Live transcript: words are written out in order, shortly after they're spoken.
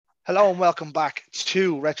Hello and welcome back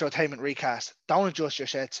to Retrotainment Recast. Don't adjust your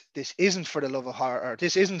sets. This isn't for the love of horror.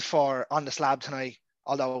 This isn't for on the slab tonight.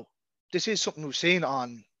 Although this is something we've seen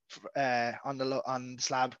on the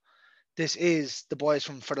slab. This is the boys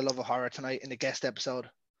from For the Love of Horror tonight in the guest episode.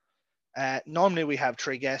 Normally we have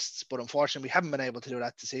 3 guests, but unfortunately we haven't been able to do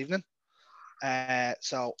that this evening.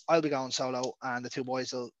 So I'll be going solo, and the 2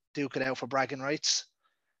 boys will duke it out for bragging rights.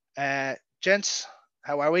 Gents,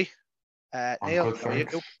 how are we? Neil, good, how are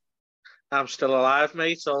you? I'm still alive,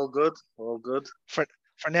 mate. All good. All good. For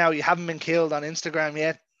now, you haven't been killed on Instagram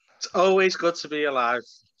yet. It's always good to be alive.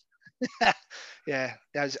 Yeah,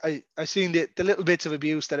 I've seen the little bits of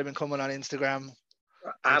abuse that have been coming on Instagram.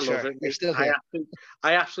 I love it. You're still here.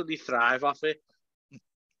 I absolutely thrive off it.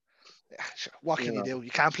 Yeah, sure. What can you do?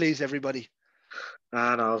 You can't please everybody.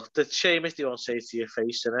 I know. The shame if they won't say it to your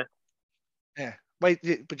face, innit? Yeah.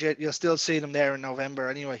 Wait, but you'll still see them there in November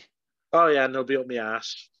anyway. Oh yeah, and they'll be up my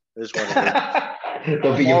ass. Is what it is.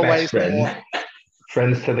 They'll be your best friends.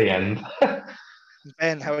 Friends to the end.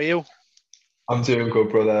 Ben, how are you? I'm doing good,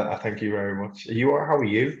 brother. Thank you very much. How are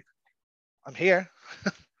you? I'm here.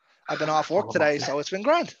 I've been off work today, so it's been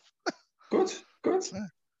grand. Good.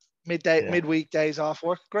 Midweek days off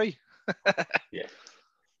work, great. Yeah.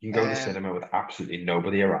 You can go to the cinema with absolutely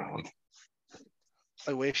nobody around.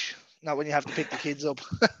 I wish. Not when you have to pick the kids up.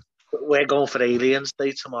 We're going for Aliens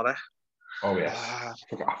Day tomorrow. Oh yes. I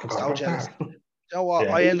forgot so jealous. You know what?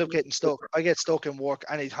 Yeah. I end up getting stuck. I get stuck in work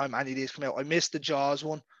anytime any of these come out. I missed the Jaws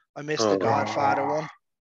one. I missed the Godfather one.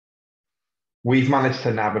 We've managed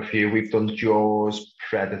to nab a few. We've done Jaws,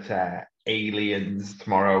 Predator, Aliens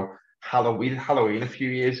tomorrow. Halloween a few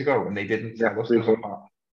years ago, and they didn't tell us.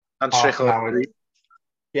 And Trick or Treat.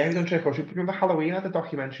 Yeah, we've done Trick or Treat. Remember Halloween had a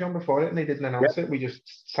documentary on before it, and they didn't announce it. We just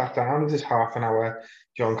sat down. It was this half-an-hour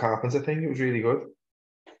John Carpenter thing. It was really good.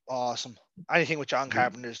 Awesome. Anything with John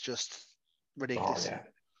Carpenter is just ridiculous. Oh,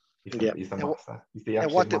 yeah. He's the master. He's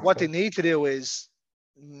the what they need to do is,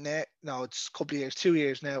 it's a couple of years, 2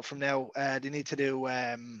 years now from now, they need to do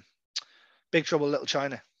Big Trouble in Little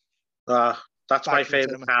China. That's my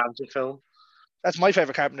favourite Carpenter film. That's my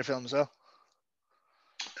favourite Carpenter film as well.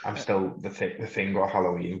 I'm still the thing or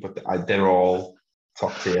Halloween, but they're all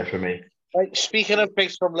top tier for me. Right, speaking of Big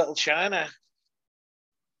Trouble in Little China.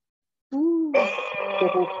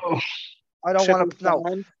 Oh, I don't want to know.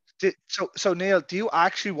 So Neil, do you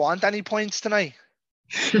actually want any points tonight?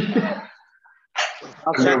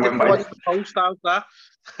 I'll send the post out that.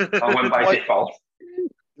 I went by default.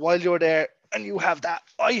 While you're there and you have that,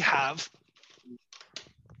 I have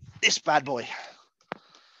this bad boy.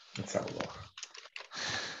 Let's have a look.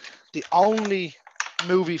 The only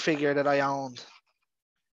movie figure that I owned.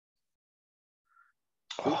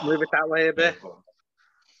 Move it that way a bit.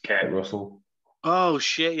 Kurt Russell. Oh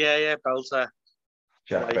shit! Yeah, Belter.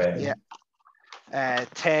 Jack Bain. Yeah.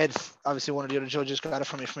 Ted, obviously one of the other judges, got it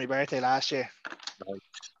for me for my birthday last year.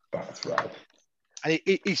 That's right. And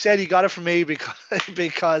he said he got it for me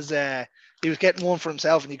because he was getting one for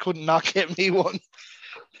himself and he couldn't not get me one.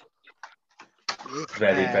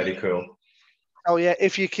 Very cool. Oh yeah,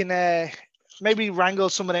 if you can maybe wrangle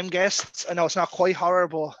some of them guests. I know it's not quite horror,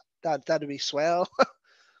 but that'd be swell.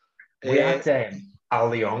 We had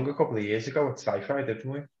Al Young a couple of years ago at Sci-Fi, didn't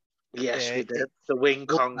we? Yes, we did. The Wing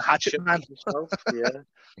Kong Hatchet Man.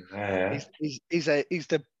 Yeah. He's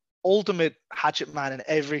the ultimate hatchet man in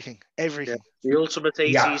everything. Yeah. The ultimate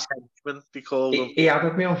 80s henchman, we call him. He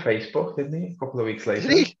added me on Facebook, didn't he? A couple of weeks later.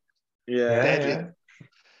 Did he? Yeah,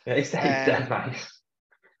 he's dead nice.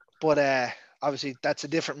 But obviously that's a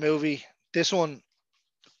different movie. This one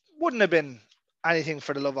wouldn't have been anything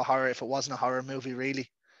For the Love of Horror if it wasn't a horror movie, really.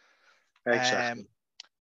 Exactly.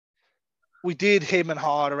 We did him and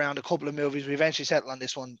hard around a couple of movies. We eventually settled on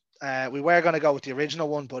this one. We were going to go with the original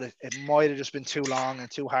one, but it might have just been too long and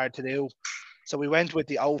too hard to do. So we went with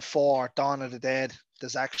the 2004 Dawn of the Dead, the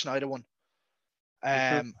Zack Snyder one.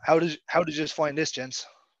 How did you just find this, gents?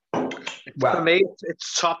 Well, for me,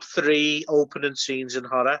 it's top 3 opening scenes in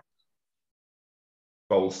horror.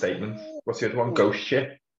 Bold statement. What's the other one? Ghost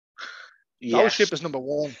Ship. Yes. Ghost Ship is number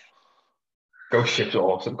 1. Ghost Ship's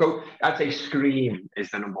awesome. I'd say Scream is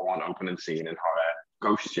the number 1 opening scene in horror.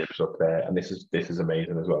 Ghost Ship's up there, and this is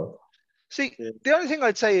amazing as well. See, the only thing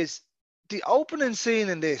I'd say is the opening scene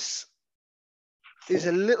in this is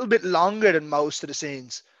a little bit longer than most of the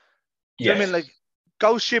scenes. Yes. You know what I mean? Like,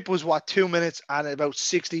 Ghost Ship was 2 minutes and about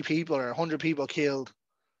 60 people or 100 people killed.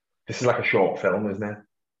 This is like a short film, isn't it?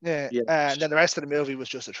 Yeah. And then the rest of the movie was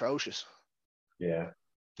just atrocious. Yeah.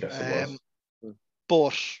 Yes, it was.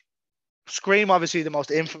 But Scream, obviously the most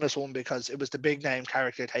infamous one because it was the big name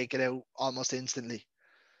character taken out almost instantly.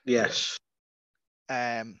 Yes.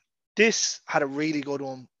 This had a really good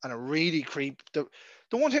one and a really creep. The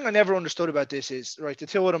one thing I never understood about this is, right, the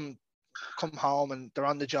two of them come home and they're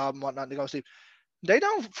on the job and whatnot, and they go to sleep. They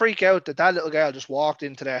don't freak out that little girl just walked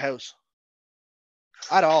into their house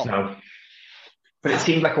at all. No. But it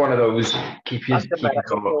seemed like one of those keep your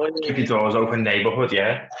doors open neighborhood,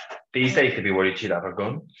 yeah. These days to be worried she'd have a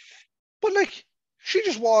gun. But like, she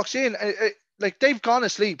just walks in, like they've gone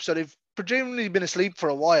asleep, so they've presumably been asleep for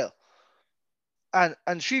a while.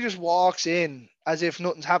 And she just walks in as if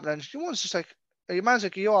nothing's happening. And she wants just like, your man's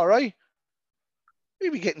like, are you all right?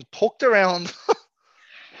 You'd be getting poked around.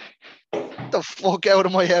 Get the fuck out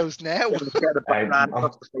of my house now. Get a banana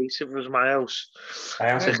across the face if it was my house. I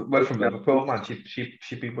answered, we're from Liverpool, man. She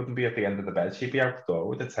wouldn't be at the end of the bed. She'd be out the door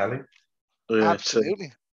with the telly. Yeah,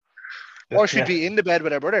 absolutely. Or she'd be in the bed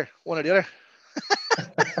with her brother, one or the other.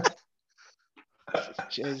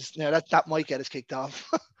 Jeez, now that might get us kicked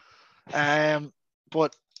off.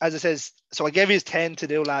 But as it says, so I gave you 10 to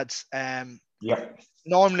do, lads. Yeah.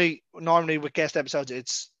 Normally with guest episodes,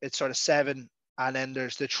 it's sort of 7, and then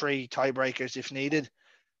there's the 3 tiebreakers if needed.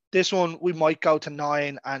 This one we might go to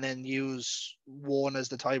 9 and then use 1 as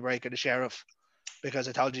the tiebreaker, the sheriff, because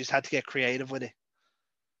I told you had to get creative with it.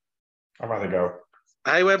 I'd rather go.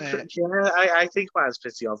 I think mine's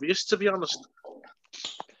pretty obvious, to be honest.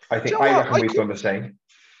 I reckon we've done the same.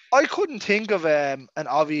 I couldn't think of an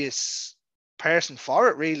obvious person for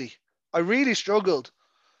it, really. I really struggled,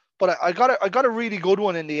 but I got a really good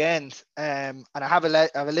one in the end. And I have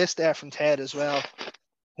a list there from Ted as well,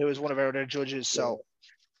 who is one of our other judges. So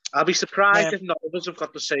I'll be surprised if none of us have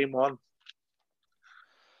got the same one.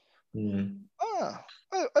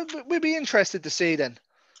 We'd be interested to see then.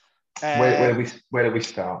 Where are we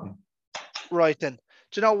starting? Right then.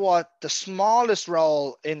 Do you know what? The smallest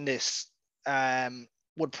role in this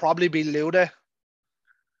would probably be Luda.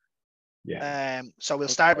 Yeah. So we'll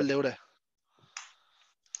start with Luda.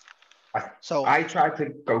 I tried to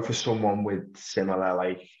go for someone with similar,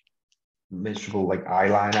 like, miserable, like,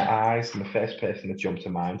 eyeliner eyes, and the first person that jumped to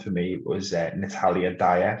mind for me was Natalia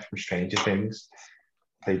Dyer from Stranger Things.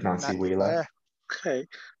 Played Nancy Wheeler. Okay.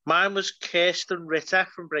 Mine was Kirsten Ritter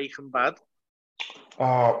from Breaking Bad.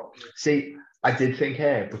 Oh, see, I did think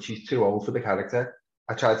her, but she's too old for the character.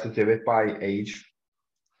 I tried to do it by age.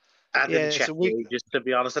 I didn't check the ages, to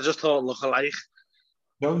be honest. I just thought look alike.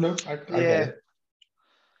 No, I get it.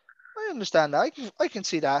 I understand that. I can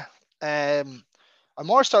see that. I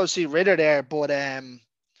more so see Ritter there, but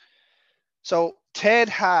so Ted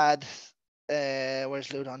had where's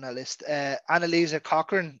Luda on that list? Annalisa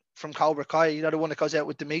Cochran from Cobra Kai. You know, the one that goes out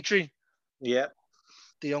with Dimitri? Yeah.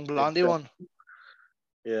 The young blondie one.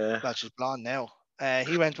 Yeah. Well, she's blonde now.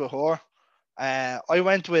 He went with her. I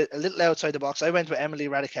went with a little outside the box. I went with Emily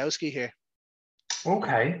Ratajkowski here.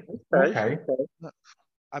 Okay.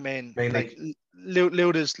 I mean, like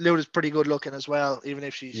Luda's pretty good looking as well, even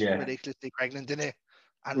if she's ridiculously pregnant in it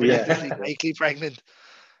and ridiculously fakely pregnant.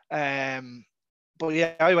 But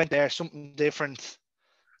yeah, I went there, something different.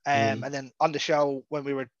 And then on the show, when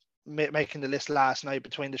we were making the list last night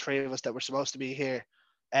between the 3 of us that were supposed to be here,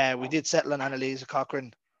 we did settle on Annalisa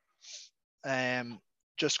Cochran.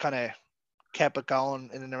 Just kind of kept it going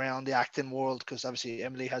in and around the acting world, because obviously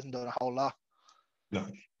Emily hasn't done a whole lot. No.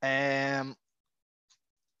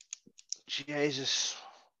 Jesus.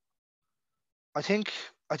 I think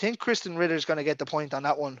Kristen Ritter's going to get the point on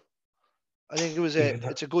that one. I think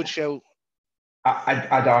it's a good show.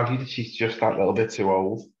 I'd argue that she's just that little bit too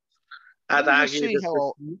old. I'd argue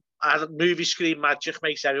that movie screen magic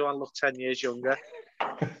makes everyone look 10 years younger.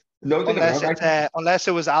 No, unless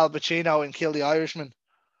it was Al Pacino in Kill the Irishman.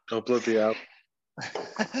 Oh, bloody hell.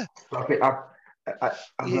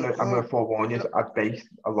 I'm gonna forewarn you. I've based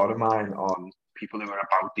a lot of mine on people who are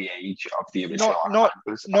about the age of the original.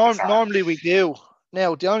 Normally we do.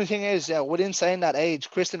 Now the only thing is, within saying that age,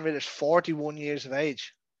 Kristen Ritter's 41 years of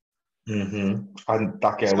age. And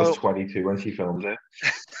that girl was 22 when she filmed it.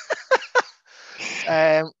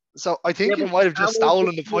 So I think you might have just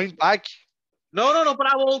stolen the point back. No. But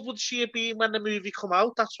how old would she have been when the movie come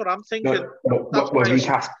out? That's what I'm thinking.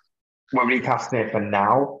 We're recasting it for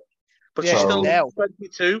now. But she's still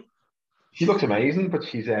 22. She looks amazing, but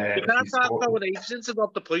she's you can't start throwing ages into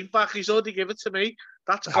got the point back. He's already given it to me.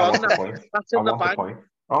 That's gone now. That's in the bank.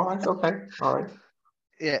 All right, okay. All right.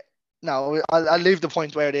 Yeah. No, I'll leave the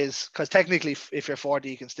point where it is, because technically, if you're 40,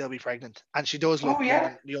 you can still be pregnant, and she does look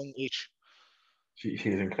young each. She's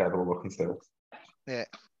incredible looking still. Yeah.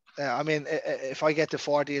 I mean, if I get to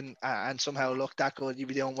 40 and somehow look that good, you'd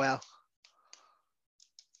be doing well.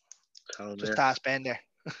 Just ask Ben there.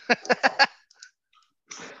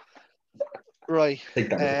 Right. I think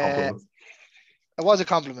that was a compliment. It was a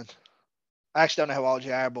compliment. I actually don't know how old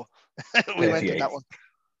you are, but we went with 38. that one.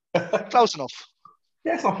 Close enough.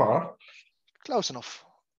 Yeah, it's not far. Close enough.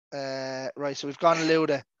 Right, so we've gone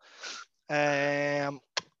Luda. Do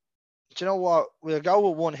you know what? We'll go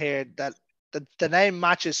with one here that the name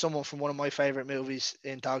matches someone from one of my favorite movies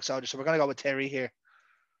in Dog Soldier. So we're gonna go with Terry here,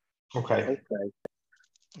 Okay. Okay.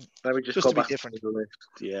 Let me just just go to be back different. to the list.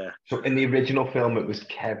 Yeah. So in the original film, it was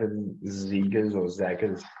Kevin Zegers or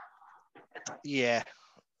Zegers. Yeah,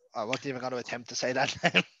 I wasn't even going to attempt to say that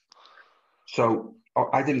name. So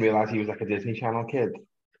I didn't realize he was like a Disney Channel kid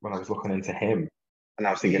when I was looking into him, and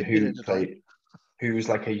I was thinking Neither did I. who's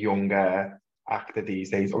like a younger actor these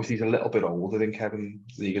days. Obviously, he's a little bit older than Kevin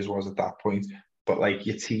Zegers was at that point, but like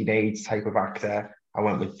your teenage type of actor. I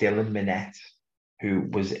went with Dylan Minnette, who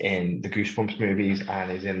was in the Goosebumps movies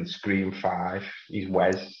and is in Scream 5. He's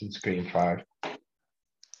Wes in Scream 5.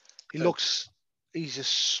 He looks.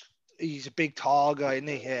 He's a big tall guy, isn't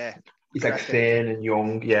he? Yeah. He's like Correct. thin and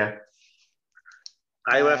young, yeah.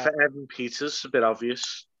 I went for Evan Peters, a bit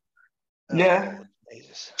obvious. Yeah. Oh,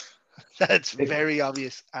 Jesus. That's very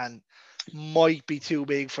obvious and might be too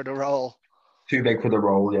big for the role. Too big for the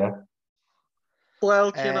role, yeah.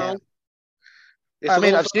 Well, you know. I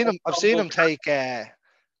mean, I've seen him take the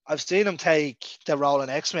role in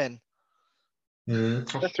X-Men.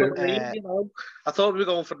 That's That's true. what I mean, you know. I thought we were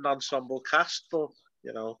going for an ensemble cast, but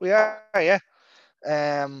you know. We are, yeah.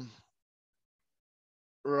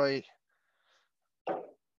 Right.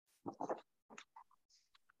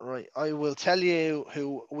 Right. I will tell you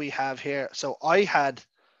who we have here. So I had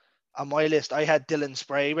on my list, I had Dylan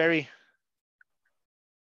Sprayberry,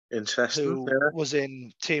 Interesting. who was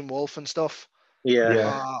in Team Wolf and stuff.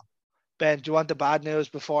 Yeah. Ben, do you want the bad news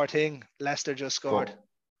before thing? Leicester just scored.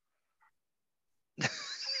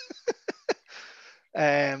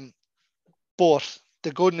 But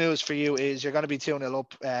the good news for you is you're going to be 2-0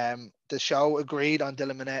 up. The show agreed on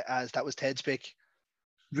Dylan Minnette as that was Ted's pick.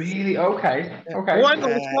 Really? Okay. Okay. Oh, I know,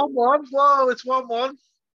 it's 1-1. Whoa, it's 1-1.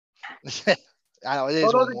 I know, it is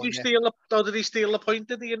 1-1. Did he steal a point,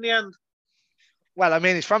 did he, in the end? Well, I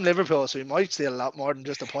mean, he's from Liverpool, so he might steal a lot more than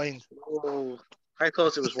just a point. Oh, I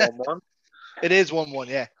thought it was 1-1. It is 1-1,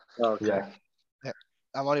 yeah. Okay. Yeah.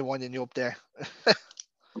 I'm only winding you up there.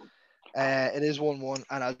 It is 1-1,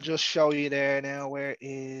 and I'll just show you there now. Where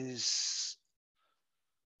is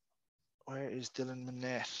Dylan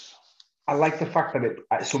Minnette? I like the fact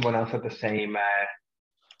that someone else had the same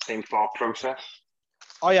thought process.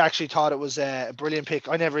 I actually thought it was a brilliant pick.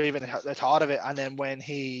 I never even thought of it, and then when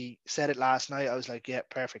he said it last night, I was like, "Yeah,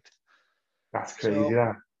 perfect." That's crazy.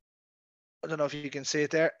 That. I don't know if you can see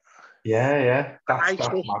it there. Yeah. I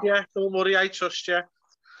trust you. Don't worry, I trust you.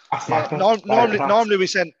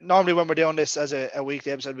 Normally when we're doing this as a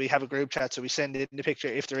weekly episode, we have a group chat, so we send in the picture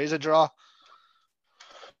if there is a draw.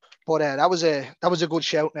 But that was a good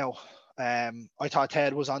shout. Now, I thought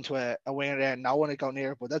Ted was onto a winger there, and I want to go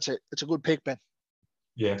near, but it's a good pick, Ben.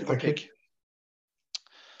 Yeah, it's a good pick.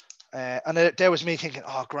 And there was me thinking,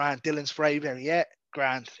 oh, Grant, Dylan Sprayberry, yeah,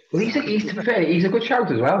 Grant. Well, to be fair, he's a good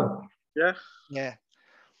shout as well. Yeah.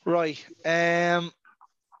 Right.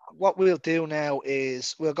 What we'll do now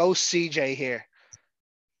is we'll go CJ here.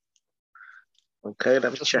 Okay,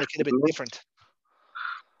 let me just check. Make it a bit different.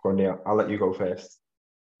 Go on, Neil. I'll let you go first.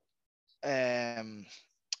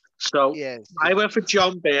 So I went for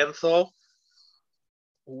John Bernthal.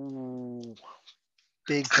 Ooh,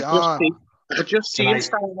 Big John. I just see him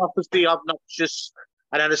starting off as the obnoxious,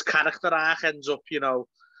 and then his character arc ends up, you know,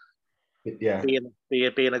 being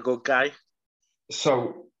a good guy.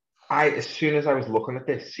 So as soon as I was looking at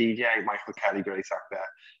this, CJ, Michael Kelly, great actor.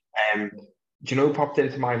 Do you know who popped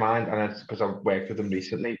into my mind? And it's because I've worked with him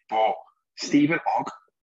recently, but Stephen Ogg.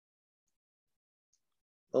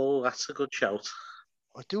 Oh, that's a good shout.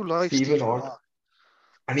 I do like Stephen Ogg.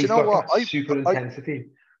 And he's got that super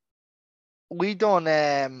intensity. We done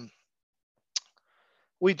a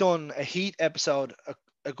Heat episode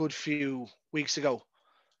a good few weeks ago,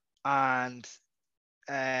 and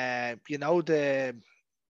you know the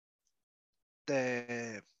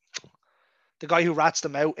guy who rats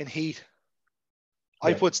them out in Heat.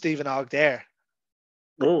 I put Stephen Ogg there.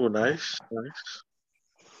 Oh, nice.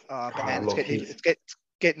 Oh, man, it's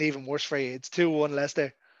getting even worse for you. It's 2-1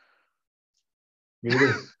 Leicester.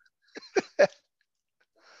 Really?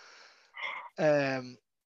 Yeah.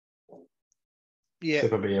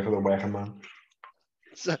 Sip a beer for the working man.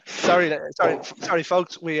 Sorry,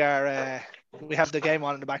 folks. We have the game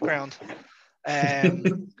on in the background.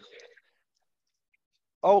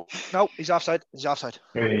 Oh no, he's offside.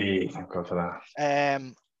 Hey, thank God for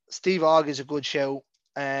that. Steve Ogg is a good show.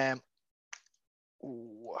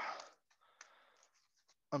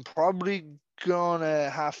 I'm probably gonna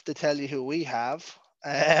have to tell you who we have.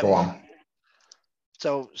 Go on.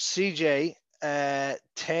 So CJ,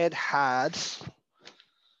 Ted had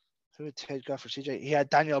who had Ted got for CJ? He had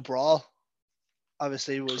Daniel Brawl.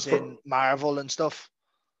 Obviously, was in Marvel and stuff.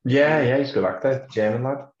 Yeah, he's a good actor, German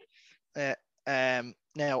lad.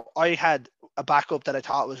 Now I had a backup that I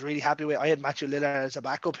thought was really happy with. I had Matthew Lillard as a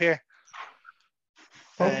backup here.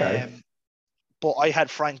 Okay. But I had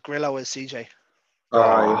Frank Grillo as CJ.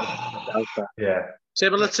 Oh, yeah.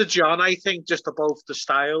 Similar to John, I think, just above the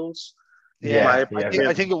styles. Yeah.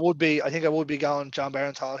 I think it would be. I think I would be going John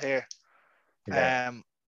Barenthal here. Yeah.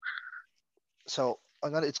 So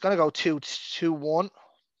it's gonna go 2-1.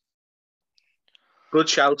 Good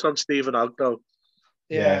shout on Stephen Ogg, though.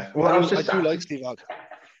 Yeah. Well, I do like Steve Ogg.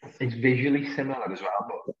 It's visually similar as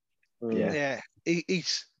well, but yeah.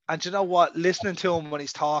 He's and you know what? Listening to him when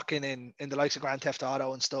he's talking in the likes of Grand Theft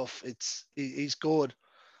Auto and stuff, he's good.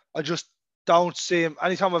 I just don't see him.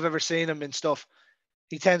 Anytime I've ever seen him in stuff,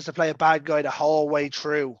 he tends to play a bad guy the whole way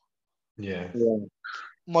through. Yeah.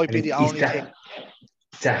 Might be the only thing.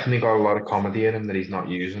 Definitely got a lot of comedy in him that he's not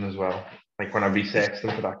using as well. Like when I researched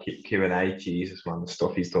him for that Q&A, Jesus man, the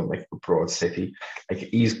stuff he's done like for Broad City, like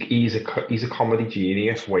he's a comedy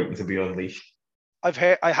genius waiting to be unleashed. I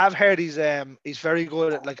have heard he's very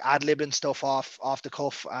good at like ad-libbing stuff off the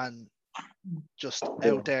cuff and just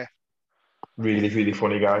out there. Really, really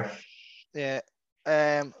funny guy. Yeah.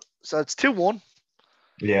 So it's 2-1.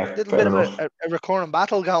 Yeah. A little bit of a recurring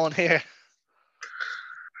battle going here.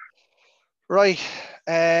 Right.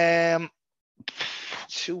 2-1.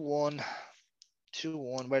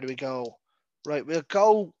 2-1. Where do we go? Right, we'll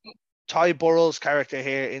go Ty Burrell's character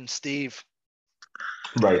here in Steve.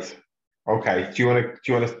 Right. Okay. Do you want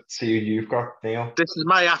to see who you've got, Neil? This is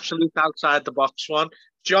my absolute outside the box one.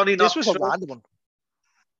 Johnny Knoxville. This was a random one.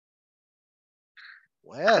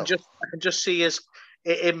 Well, I can just see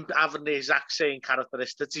him having the exact same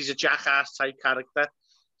characteristics. He's a jackass type character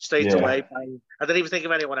straight away. I didn't even think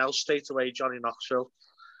of anyone else straight away. Johnny Knoxville.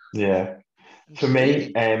 Yeah. For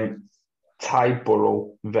me, Ty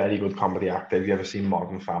Burrell, very good comedy actor. Have you ever seen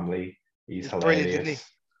Modern Family? He's hilarious. Brilliant, isn't he?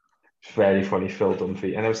 Very funny, Phil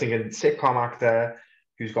Dunphy. And I was thinking sitcom actor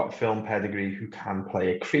who's got film pedigree who can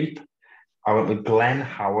play a creep. I went with Glenn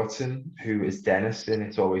Howerton, who is Dennis in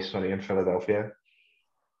It's Always Sunny in Philadelphia.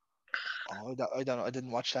 Oh, I don't know. I didn't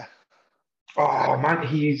watch that. Oh man,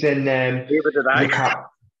 he's in.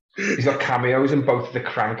 He's got cameos in both of the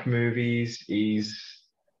Crank movies. He's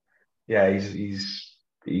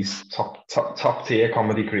top tier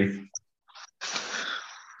comedy creep.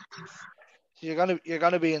 You're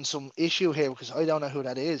gonna be in some issue here because I don't know who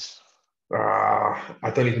that is.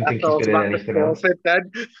 I don't even think he's been in anything else.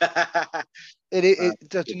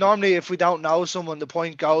 Normally, if we don't know someone, the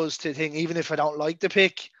point goes to thing. Even if I don't like the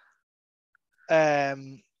pick, now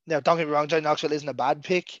don't get me wrong, Johnny Knoxville isn't a bad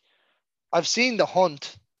pick. I've seen The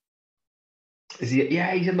Hunt. Is he?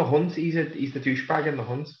 Yeah, he's in The Hunt. He's the douchebag in The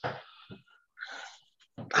Hunt.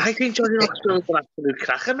 I think Johnny Knoxville is an absolute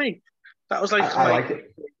cracker, mate. That was like I like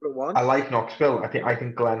it. I like Knoxville. I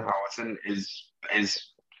think Glenn Howerton is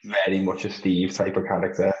very much a Steve type of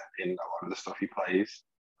character in a lot of the stuff he plays.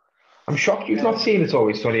 I'm shocked you've not seen It's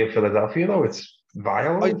Always Sunny in Philadelphia though. It's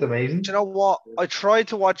vile. It's amazing. Do you know what? I tried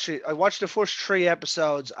to watch it. I watched the first 3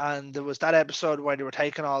 episodes, and there was that episode where they were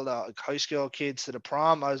taking all the high school kids to the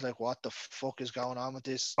prom. I was like, "What the fuck is going on with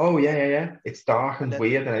this?" Oh yeah. It's dark and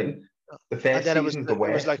weird, and the first season's the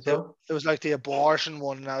worst. It was like the abortion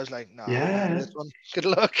one, and I was like, "No, this one, good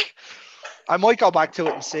luck." I might go back to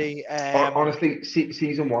it and see. Honestly,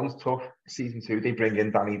 season 1's tough. Season 2, they bring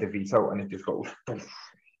in Danny DeVito, and it just goes.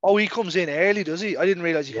 Oh, he comes in early, does he? I didn't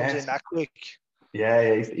realize he comes in that quick.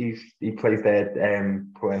 Yeah, he plays their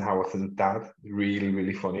Glenn Howerton's dad. Really,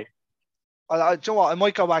 really funny. Do you know what? I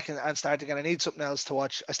might go back and start again. I need something else to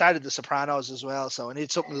watch. I started The Sopranos as well, so I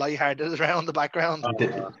need something lighthearted around the background.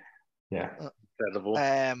 Yeah. Incredible.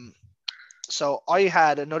 So I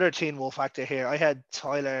had another Teen Wolf actor here. I had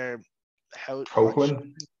Tyler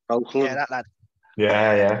Hoechlin. Yeah, that lad.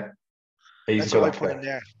 Yeah. That's what I put in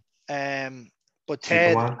there. But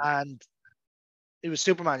Ted Superman. and it was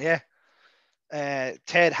Superman, yeah.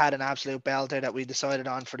 Ted had an absolute belter that we decided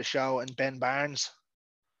on for the show, and Ben Barnes.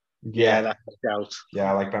 Yeah, that's a shout.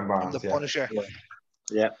 Yeah, I like Ben Barnes. The Punisher.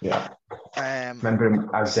 Yeah. Remember him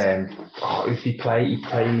as he played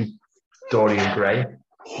Dorian Gray.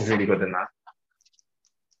 He's really good in that.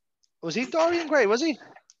 Was he Dorian Gray? Was he?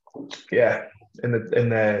 Yeah, in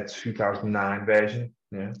the 2009 version.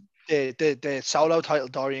 Yeah. The solo title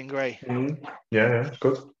Dorian Gray. Yeah, it's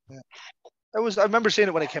good. Yeah. I remember seeing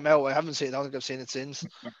it when it came out. I haven't seen it. I don't think I've seen it since.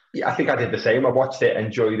 Yeah, I think I did the same. I watched it,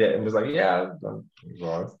 enjoyed it, and was like, yeah,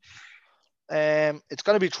 right. It's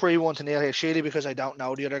gonna be 3-1 to Neil here, Sheely, because I don't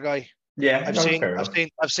know the other guy. Yeah, fair enough.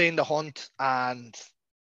 I've seen The Hunt, and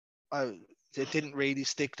it didn't really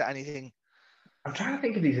stick to anything. I'm trying to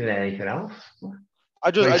think if he's in anything else.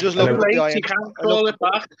 I just looked up the You can't call it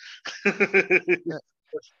back.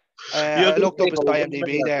 I looked up his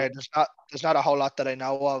IMDb there. There's not a whole lot that I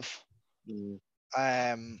know of.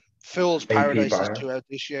 Fool's Paradise is due out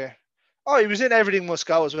this year. Oh, he was in Everything Must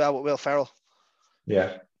Go as well with Will Ferrell.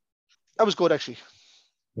 Yeah. That was good, actually.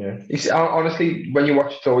 Yeah. Honestly, when you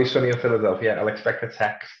watch It's Always Sunny in Philadelphia, I'll expect a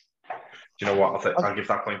text. Do you know what? I'll give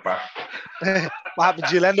that point back. What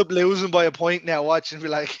happens? You'll end up losing by a point now. Watch and be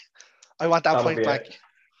like, I want that point back.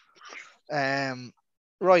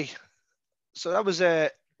 Right. So that was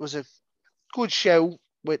a good show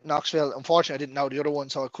with Knoxville. Unfortunately, I didn't know the other one,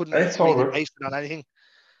 so I couldn't really base it on anything.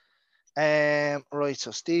 Right.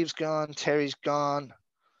 So Steve's gone. Terry's gone.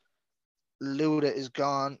 Luda is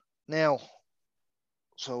gone. Now,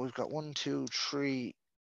 so we've got 1, 2, 3.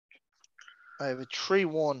 I have a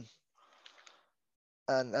 3-1.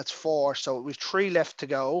 And that's 4. So we've 3 left to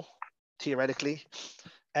go, theoretically.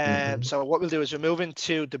 So what we'll do is we'll move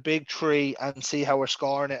into the big 3 and see how we're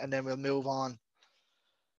scoring it, and then we'll move on.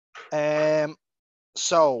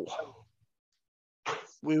 So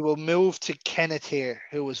we will move to Kenneth here,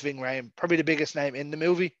 who was Ving Rhames, probably the biggest name in the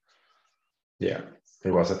movie. Yeah, he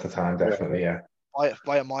was at the time, definitely, yeah.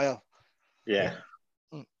 By a mile. Yeah.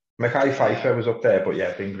 Mekhi Phifer was up there, but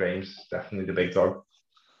yeah, Ving Rhames, definitely the big dog.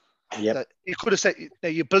 Yeah. You could have said,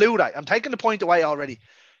 you blew that. I'm taking the point away already.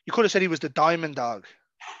 You could have said he was the diamond dog.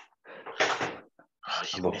 I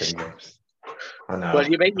love Ving Rhames. I know. Well,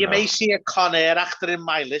 you may see a Con Air actor in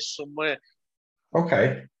my list somewhere.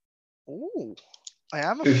 Okay. Ooh. I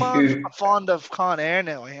am fond of Con Air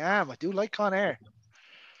now. I am. I do like Con Air.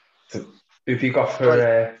 So, who've you got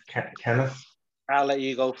for Kenneth? I'll let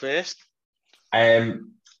you go first. I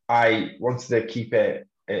wanted to keep it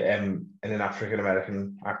in an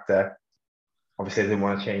African-American actor. Obviously, I didn't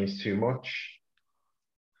want to change too much.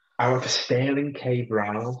 I went for Sterling K.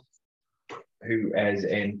 Brown, who is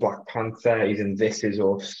in Black Panther. He's in This Is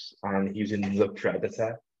Us, and he's in The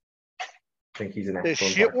Predator. I think he's an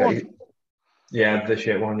excellent actor. One. Yeah, the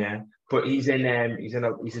shit one, yeah. But he's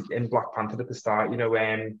in Black Panther at the start. You know,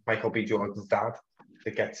 Michael B. Jordan's dad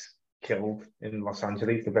that gets killed in Los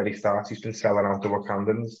Angeles. The very start, he's been selling out the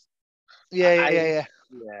Wakandans. Yeah.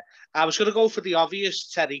 I was going to go for the obvious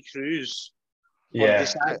Terry Crews. Yeah. I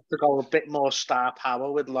decided to go a bit more star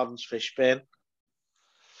power with Lawrence Fishburne.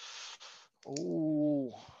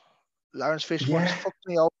 Ooh, Lawrence Fishburne's fucked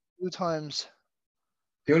me up a few times.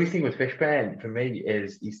 The only thing with Fishburne for me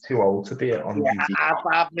is he's too old to be on TV.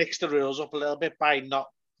 I've mixed the rules up a little bit by not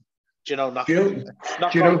do you know who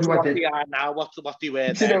I did? They are now, what they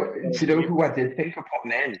were. Do you know who I did think of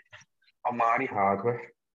putting in? Omari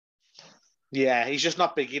Hardwick. Yeah, he's just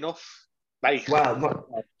not big enough. Like, well, not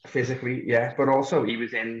physically, yeah, but also he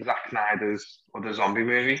was in Zack Snyder's other zombie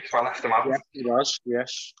movie, so I left him out. Yeah, he was,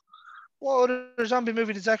 yes. What other zombie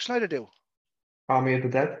movie did Zack Snyder do? Army of the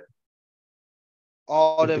Dead.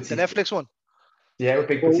 Oh, the Netflix one. Yeah, with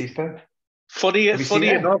Big Batista. Funny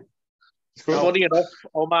enough,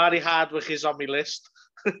 Omari Hardwick is on my list.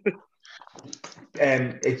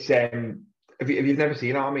 It's if you've never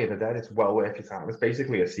seen Army of the Dead, it's well worth your time. It's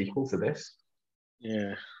basically a sequel to this.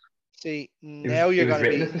 Yeah. See, now you're going to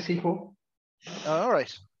be. It was written as a sequel. Oh, all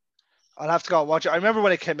right. I'll have to go and watch it. I remember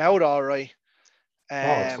when it came out, all right.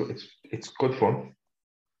 It's good fun.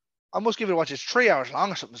 I must give it a watch. It's 3 hours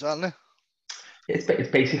long or something as well, isn't it? It's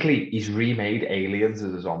basically he's remade Aliens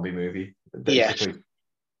as a zombie movie. Basically.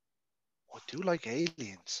 I do like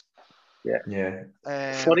Aliens. Yeah.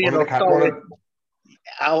 Funny enough,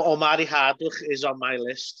 Omari Hardwick is on my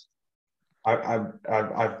list.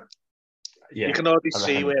 Yeah. You can already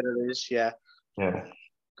see where it is, yeah. Yeah.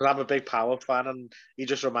 Because I'm a big Power fan, and he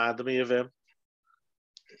just reminded me of him.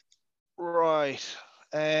 Right.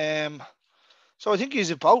 So I think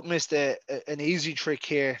he's about missed an easy trick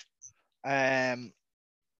here.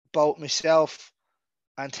 Both myself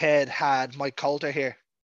and Ted had Mike Coulter here.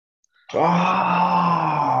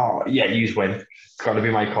 Oh, yeah, you win. It's got to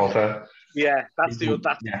be Mike Coulter. Yeah, that's even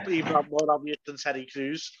more obvious than Terry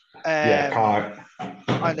Crews. Can't.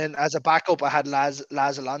 And then as a backup, I had Laz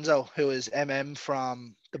Alonso, who is MM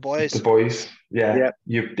from The Boys. The Boys, yeah.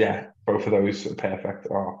 Both of those are perfect.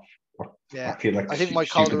 Yeah, I feel like I think Mike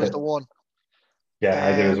Coulter is the one. Yeah,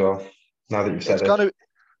 I do as well. Now that you've said it.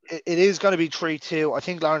 It is going to be 3-2. I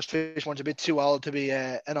think Lawrence Fishburne's a bit too old to be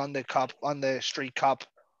an on the street cop.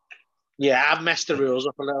 Yeah, I've messed the rules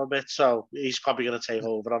up a little bit, so he's probably going to take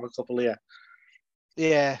over on a couple of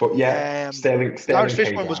Yeah. But yeah, Sterling Lawrence pays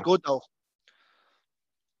Fishburne was out. good though.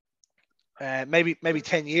 Maybe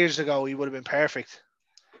 10 years ago he would have been perfect.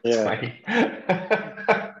 Yeah.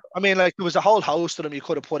 I mean, like there was a whole host of them you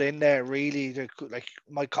could have put in there. Really, like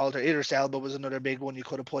Mike Coulter, Idris Elba was another big one you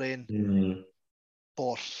could have put in.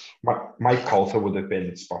 But Mike Coulter would have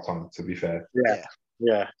been spot on. To be fair.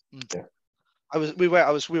 Yeah. We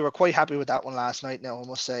were quite happy with that one last night. Now I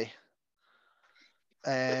must say.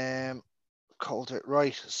 Coulter,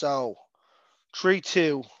 right? So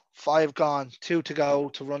 3-2, 5 gone, 2 to go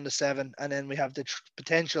to run the 7, and then we have the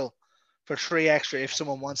potential for 3 extra if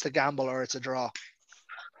someone wants to gamble or it's a draw.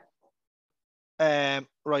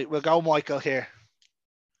 Right, we'll go Michael here.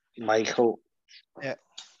 Michael. Yeah.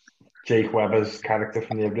 Jake Weber's character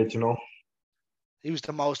from the original. He was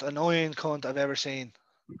the most annoying cunt I've ever seen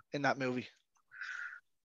in that movie.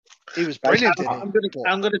 He was brilliant in it.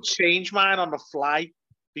 I'm going to change mine on the fly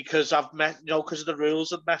because because of the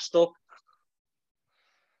rules have messed up.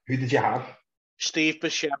 Who did you have? Steve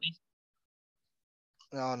Buscemi.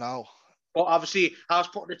 No. But obviously, I was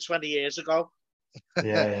putting it 20 years ago.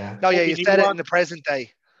 Yeah. No, yeah, you said it in the present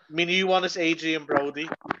day. My new one is Adrian Brody.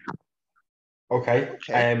 Okay.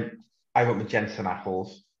 I went with Jensen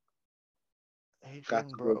Ackles. Adrian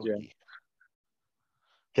Brody. Good, yeah.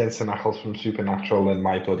 Jensen Ackles from Supernatural and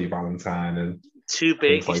My Bloody Valentine and too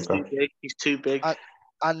big. He's too big.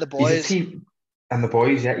 And the boys. He's a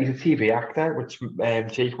TV actor, which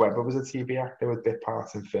Jake Weber was a TV actor with bit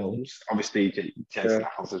parts in films. Obviously, Jensen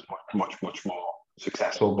Ackles is much more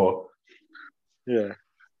successful, but yeah.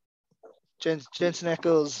 Jensen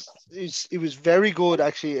Ackles, he was very good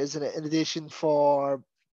actually as an addition for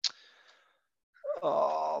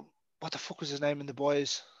what the fuck was his name in the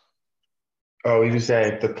boys? Oh, he was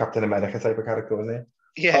the Captain America type of character, wasn't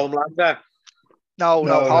he? Yeah. Homelander. No.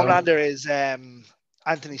 Homelander is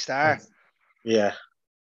Anthony Starr. Yeah.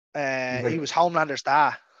 He was Homelander's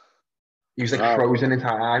dad. He was like frozen in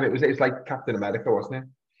time. It was like Captain America, wasn't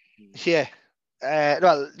it? Yeah.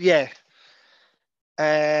 Well, yeah.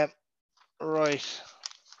 Right.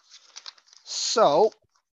 So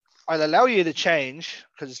I'll allow you to change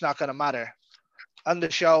because it's not going to matter. On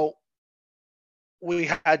the show, we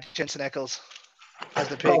had Jensen Ackles as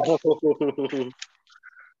the pig.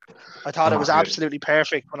 I thought it was absolutely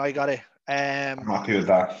perfect when I got it. I'm happy with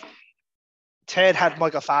that. Ted had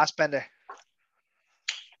Michael Fassbender.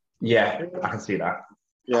 Yeah, I can see that.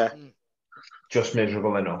 Yeah. Just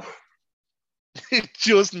miserable enough.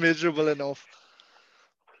 Just miserable enough.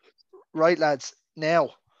 Right, lads.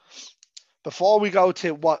 Now, before we go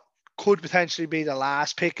to what could potentially be the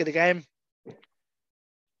last pick of the game,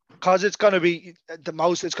 because it's going to be the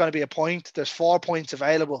most, it's going to be a point. There's 4 points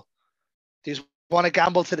available. Do you want to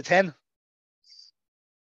gamble to the 10?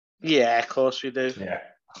 Yeah, of course we do.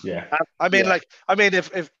 Yeah. I mean,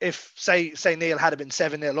 if say Neil had been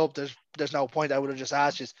 7-0 up, there's no point. I would have just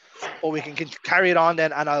asked you. But we can carry it on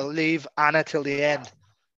then, and I'll leave Anna till the end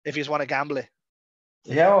if you just want to gamble it.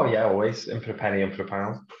 Yeah, always in for a penny, in for a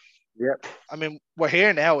pound. Yep. I mean, we're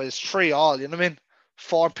here now. It's 3-all. You know what I mean?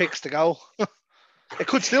 4 picks to go. It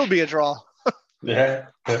could still be a draw. Yeah.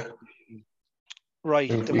 Right.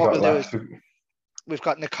 Then what we'll do is we've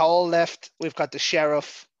got Nicole left. We've got the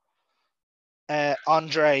sheriff,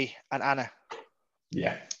 Andre, and Anna.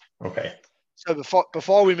 Yeah. Okay. So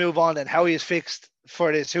before we move on, then how he is fixed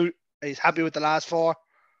for this? Who is happy with the last 4?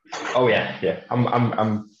 Oh yeah.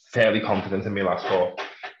 I'm fairly confident in my last 4.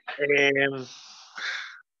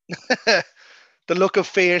 The look of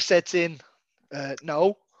fear sets in.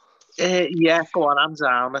 No. Yeah, go on. I'm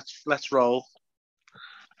down. Let's roll.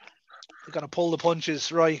 We're gonna pull the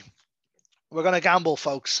punches, right? We're gonna gamble,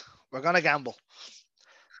 folks. We're gonna gamble.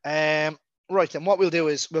 Right, then what we'll do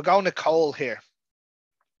is we'll go Nicole here.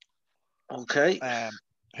 Okay.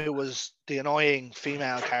 Who was the annoying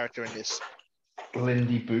female character in this?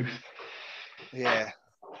 Lindy Booth. Yeah.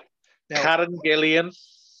 Now, Karen Gillian.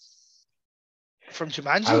 From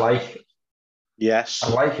Jumanji? I like. Yes. I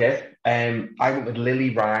like it. I went with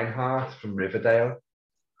Lily Reinhart from Riverdale.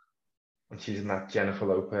 And she's in that Jennifer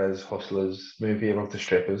Lopez Hustlers movie about the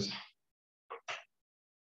strippers.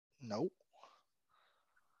 No.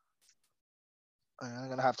 I'm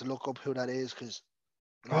gonna have to look up who that is because.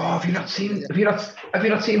 Have you not seen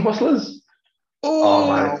Hustlers? Oh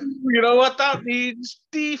my! You know what that means?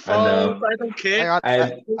 Default. I don't care.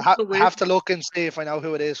 I have to look and see if I know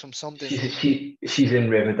who it is from something. She's in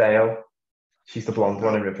Riverdale. She's the blonde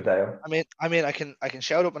one in Riverdale. I mean, I can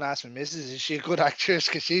shout up and ask my missus, is she a good actress?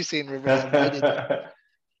 Because she's seen Riverdale.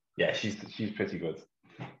 Yeah, she's pretty good.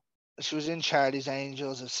 She was in Charlie's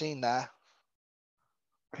Angels. I've seen that.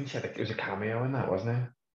 I think it was a cameo in that, wasn't it?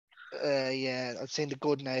 Yeah, I've seen The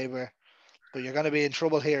Good Neighbor. But you're going to be in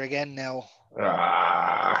trouble here again now. See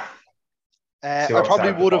I probably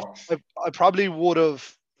outside the would have. box. I probably would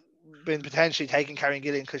have been potentially taking Karen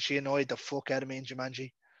Gillan because she annoyed the fuck out of me in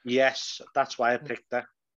Jumanji. Yes, that's why I picked her.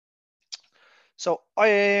 So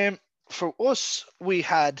for us, we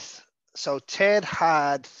had. So Ted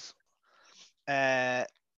had Andy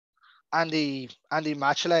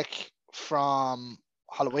Michalek from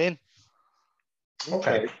Halloween.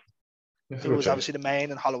 Okay. Who was obviously the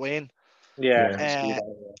main in Halloween. Yeah.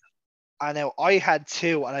 And now I had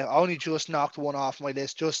two, and I only just knocked one off my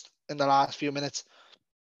list just in the last few minutes.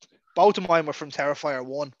 Both of mine were from Terrifier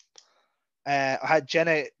 1. I had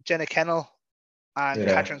Jenna Kennel and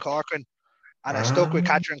Catherine Corcoran, and I stuck with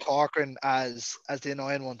Catherine Corcoran as the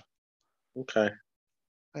annoying one. Okay.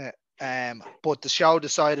 But the show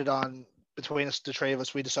decided on, between us, the three of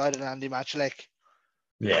us, we decided on Andy Michalek.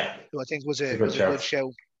 Yeah. Who I think was a good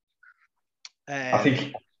show. I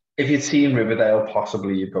think if you'd seen Riverdale,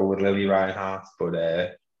 possibly you'd go with Lily Reinhardt, but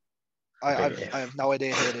I have no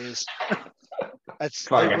idea who it is. It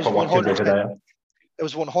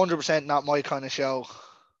was 100% not my kind of show.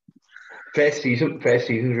 First season's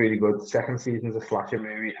really good. Second season's a slasher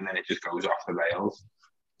movie, and then it just goes off the rails.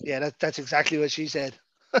 Yeah, that's exactly what she said.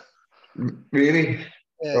 Really?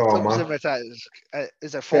 Yeah, something similar to that.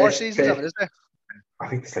 Is there 4 seasons of it, is there? I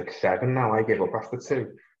think it's like 7 now. I gave up after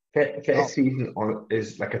 2. First season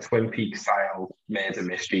is like a Twin Peaks style murder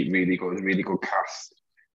mystery, really good cast.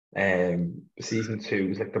 Season 2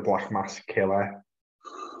 is like the Black Mask Killer,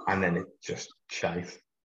 and then it just shite.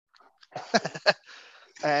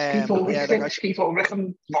 Skeet Ulrich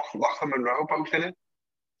and Lachlan Monroe both in it.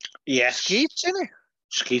 Yes. Skeet's in it?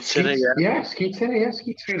 Skeet's in it, yeah. Yeah, Skeet's in it, yeah.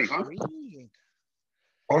 Skeet's really good.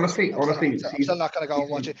 Honestly, I'm still not going to go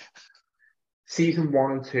and watch it. Season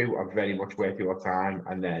 1 and 2 are very much worth your time,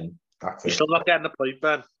 and then that's it. You're still not getting the point,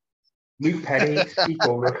 Ben. Luke Perry, Skeet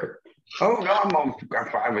Ulrich. Oh, no, I'm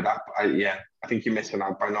fine with that. I think you're missing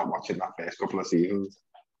out by not watching that first couple of seasons.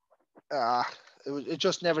 It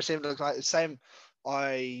just never seemed like the same.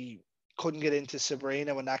 I couldn't get into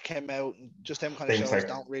Sabrina when that came out, and just them kind of shows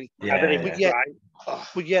don't really.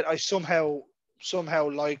 But yet I somehow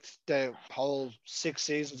liked the whole 6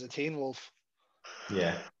 seasons of Teen Wolf.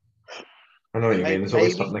 Yeah, I know what you mean. There's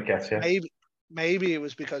always something that gets you. Maybe it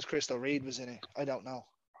was because Crystal Reed was in it. I don't know.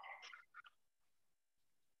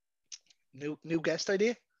 New guest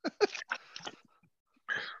idea.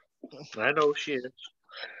 I know she is.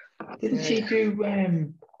 Didn't she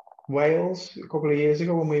do Wales a couple of years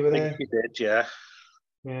ago when we were there? She did, yeah.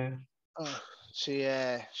 Yeah.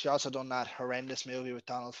 She also done that horrendous movie with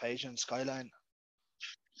Donald Faison, Skyline.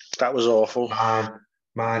 That was awful.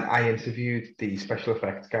 Man, I interviewed the special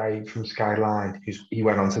effects guy from Skyline. He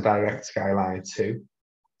went on to direct Skyline 2,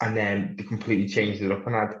 and then they completely changed it up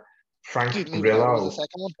and had Frank Grillo. The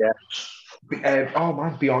second one? Yeah.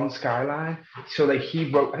 Beyond Skyline. So I think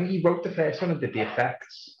he wrote the first one and did the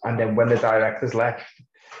effects, and then when the directors left,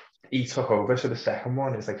 he took over. So the second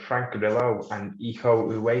one is like Frank Grillo and Iko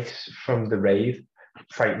Uwais from The Raid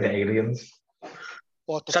fighting the aliens.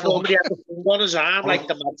 What the fuck? Nobody had the thing on his arm, like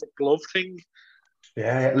the magic glove thing.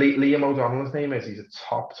 Yeah, Liam O'Donnell's name is. He's a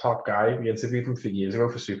top guy. We interviewed him 3 years ago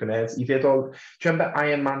for Super Nerds. He did all. Do you remember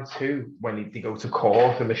Iron Man 2 when they go to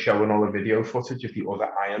court and they're showing all the video footage of the other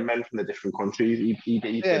Iron Men from the different countries? He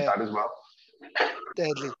did that as well.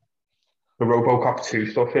 Deadly. The RoboCop 2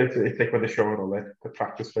 stuff. It's like when they're showing all the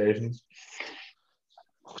practice versions.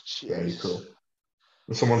 Oh, jeez. Very cool.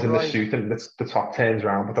 And someone's in the suit and the top turns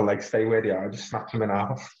around, but the legs stay where they are. Just snaps them in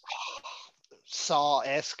half.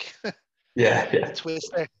 Saw-esque. Yeah. Twist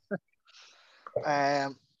there.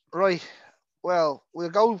 Right. Well, we'll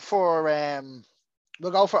go for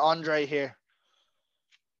Andre here.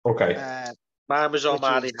 Okay. Mine was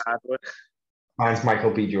O'Malley Hardwick. Mine's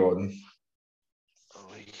Michael B. Jordan.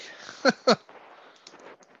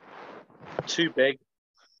 Too big.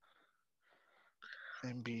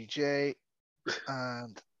 MBJ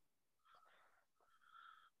and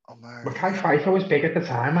Omar. Mackay Pfeiffer was big at the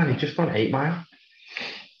time, and he just done 8 Mile.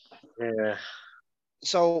 Yeah.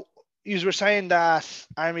 So you were saying that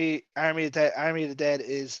Army of the Dead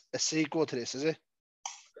is a sequel to this, is it?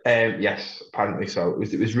 Yes, apparently so.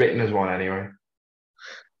 It was written as one anyway.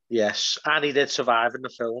 Yes, and he did survive in the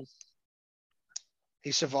film.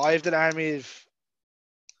 He survived in Army of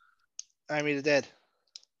the Dead.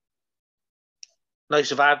 No, he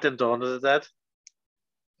survived in Dawn of the Dead.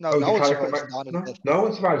 No one survives in Dawn of the Dead. No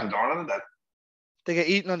one survives in Dawn of the Dead. They get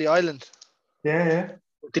eaten on the island. Yeah.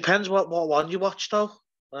 Depends what one you watch, though.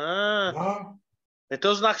 No. It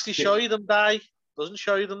doesn't actually show you them die. Doesn't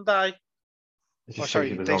show you them die. It Oh, just shows sorry,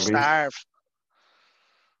 you the they zombies. starve.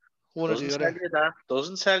 One or Doesn't the tell other. you that.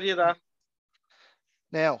 Doesn't tell you that.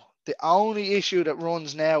 Now, the only issue that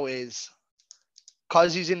runs now is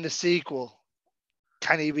because he's in the sequel,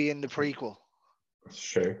 can he be in the prequel? That's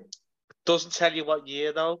true. Doesn't tell you what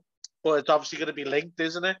year though. But it's obviously going to be linked,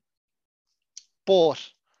 isn't it? But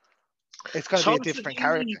it's going to be a Tom different Savini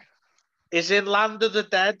character. is in Land of the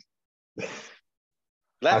Dead. As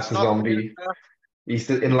Let's a not zombie. forget that. He's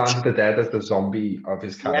in Land of the Dead as the zombie of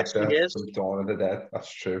his Yes, character he is. from Dawn of the Dead.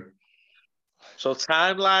 That's true. So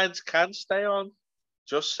timelines can stay on.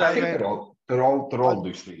 Just I think saying. they're all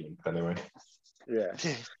loosely linked anyway. Yeah.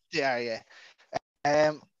 Yeah.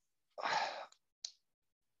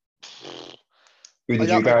 Who did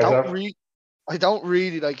you guys have? I don't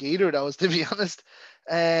really like either of those, to be honest.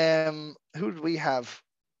 Who did we have?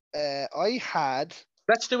 I had.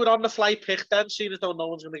 Let's do it on the fly pick then, seeing as though no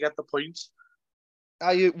one's going to get the points.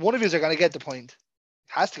 One of you are going to get the point.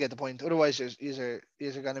 Has to get the point. Otherwise, you're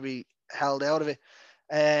going to be held out of it.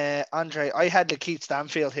 Andre, I had Lakeith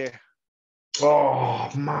Stanfield here. Oh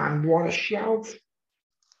man, what a shout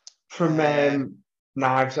from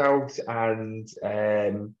Knives Out, and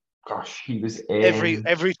gosh, he was in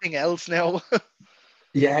everything else now.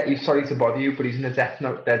 Yeah, he's sorry to bother you, but he's in their Death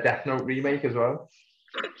Note remake as well.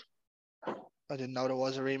 I didn't know there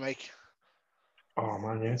was a remake. Oh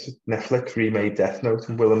man, yeah, it's a Netflix remade Death Note,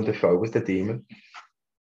 and Willem Dafoe was the demon.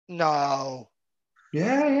 No.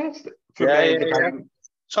 Yeah.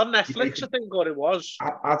 It's on Netflix, I think, what it was.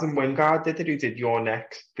 Adam Wingard did it, who did Your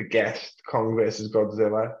Next, The Guest, Kong versus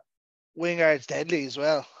Godzilla. Wingard's deadly as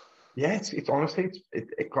well. Yeah, it's honestly,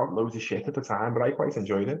 it got loads of shit at the time, but I quite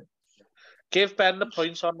enjoyed it. Give Ben the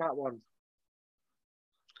points on that one.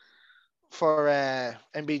 For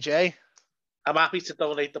MBJ. I'm happy to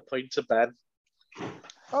donate the point to Ben.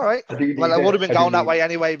 All right. Well, I would have been going that way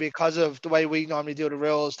anyway because of the way we normally do the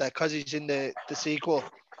rules, that because he's in the sequel,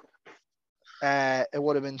 it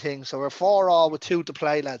would have been things. So we're 4-4 with 2 to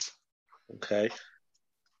play, lads. Okay.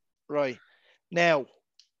 Right. Now,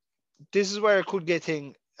 this is where it could get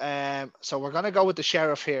thing. So we're going to go with the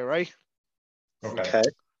sheriff here, right? Okay.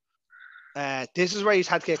 This is where he's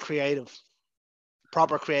had to get creative.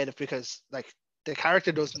 Proper creative, because like the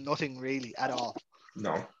character does nothing really at all.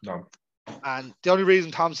 No. And the only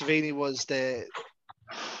reason Tom Savini was the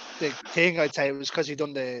thing, I'd say, was because he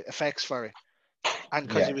done the effects for it, and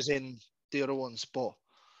because he was in the other ones. But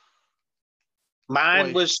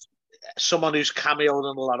mine was someone who's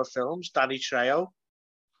cameoed in a lot of films, Danny Trejo.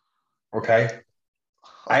 Okay.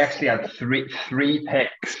 I actually had three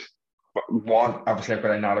picks, but one, obviously I've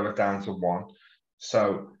got to narrow it down to one.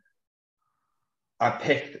 So I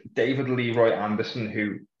picked David Leroy Anderson,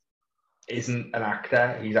 who isn't an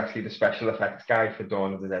actor. He's actually the special effects guy for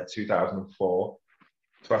Dawn of the Dead 2004.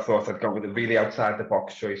 So I thought I'd go with a really outside the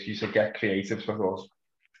box choice. You should get creative. So I thought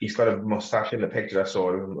he's got a mustache in the picture I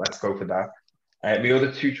saw of him. Let's go for that. The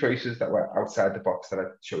other two choices that were outside the box that I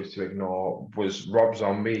chose to ignore was Rob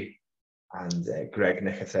Zombie and Greg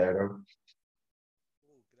Nicotero.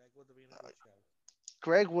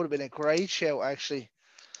 Greg would have been a great show, actually.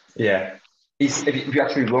 Yeah. If you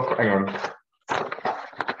actually look, hang on.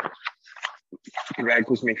 Greg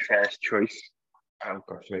was my first choice. Oh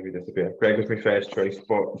gosh, maybe disappear. Greg was my first choice,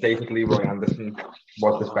 but David Leroy Anderson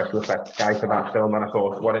was the special effects guy for that film, and I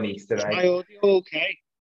thought, what an Easter egg. My audio okay?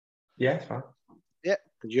 Yeah, it's fine. Yeah.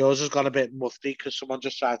 Yours has got a bit muffly because someone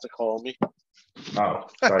just tried to call me. Oh,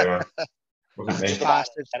 sorry, man. Wasn't me.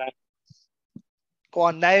 Bastard. Go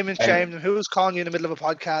on, name and shame them. Who's calling you in the middle of a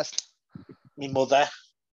podcast? My mother.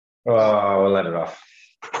 Oh, we'll let it off.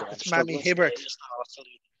 It's Mammy Hibbert.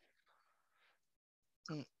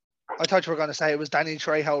 I thought you were going to say it was Danny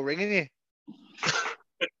Trejo ringing you.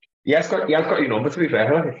 He has got your number, to be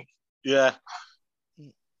fair. Yeah.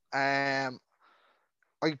 I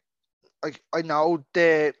know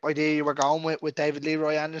the idea you were going with David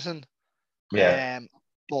Leroy Anderson. Yeah.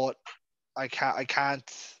 But I can't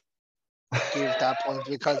give that point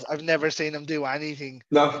because I've never seen him do anything.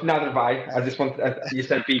 No, neither have I. I just want. You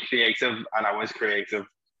said be creative, and I was creative.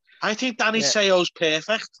 I think Danny Trejo's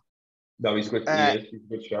perfect. No, he's good. He's a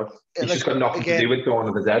good show. He's like, just got nothing to do with Dawn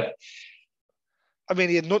of the Dead. I mean,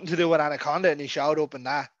 he had nothing to do with Anaconda, and he showed up in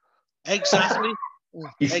that. Exactly.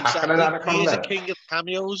 He's exactly. He's a king of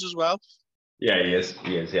cameos as well. Yeah, he is.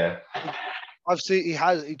 He is. Yeah. Obviously,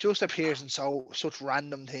 he just appears in such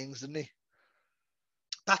random things, doesn't he?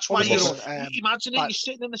 That's why imagine it. You're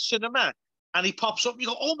sitting in the cinema, and he pops up. And you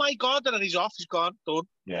go, "Oh my god!" And then he's off. He's gone. Done.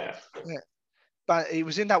 Yeah. But he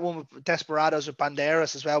was in that one with Desperados with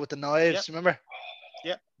Banderas as well, with the knives. Yep. Remember?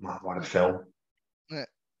 Man, what a film.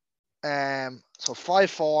 So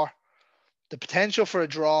 5-4. The potential for a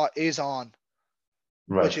draw is on,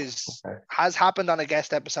 Right. which has happened on a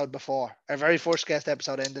guest episode before. Our very first guest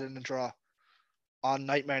episode ended in a draw on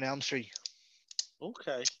Nightmare on Elm Street.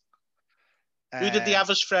 Okay. Who did they have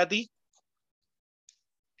as Freddy?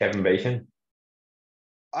 Kevin Bacon.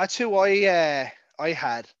 That's who I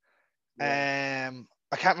had. Yeah.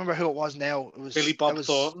 I can't remember who it was now. It was Billy Bob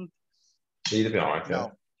Thornton. He'd be alright.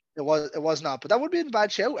 No, it was not. But that would be a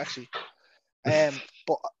bad show actually.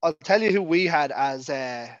 But I'll tell you who we had as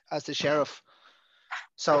the sheriff.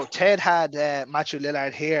 So Ted had Matthew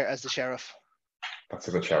Lillard here as the sheriff. That's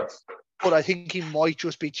a good shout. But I think he might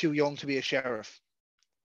just be too young to be a sheriff.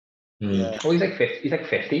 Yeah. Oh, he's like 50. He's like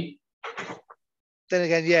 50. Then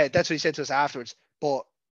again, yeah, that's what he said to us afterwards. But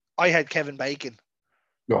I had Kevin Bacon.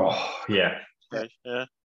 Oh, yeah. Okay. Yeah.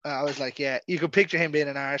 I was like, yeah, you could picture him being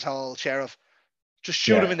an arsehole sheriff. Just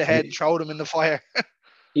shoot him in the head and throw him in the fire.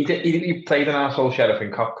 He played an arsehole sheriff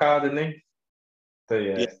in Cop Car, didn't he?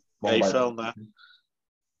 The film that.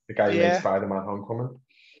 The guy who made Spider-Man Homecoming.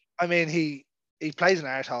 I mean, he plays an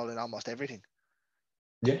arsehole in almost everything.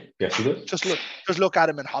 Yeah, yes he does. Just look at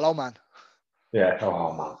him in Hollow Man. Yeah.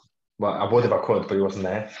 Oh man. Well, I would if I could, but he wasn't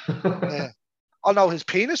there. Yeah. Oh no, his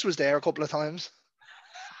penis was there a couple of times.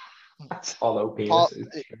 That's hollow penis.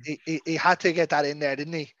 He had to get that in there,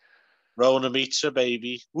 didn't he? Rona meets her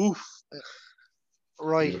baby. Woof.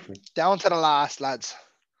 Right. Beautiful. Down to the last, lads.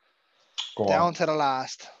 Go Down on. to the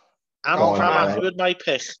last. I'm happy with my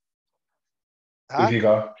pick. Who have you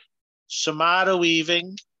got? Samara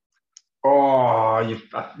Weaving. Oh,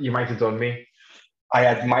 you might have done me. I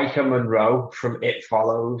had Micah Monroe from It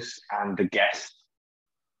Follows and The Guest.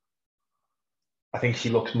 I think she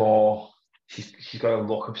looks more. She's got a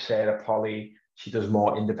look of Sarah Polley. She does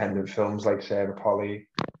more independent films like Sarah Polley.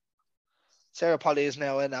 Sarah Polley is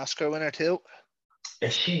now an Oscar winner too.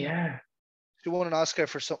 Is she? Yeah. She won an Oscar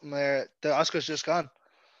for something there. The Oscar's just gone.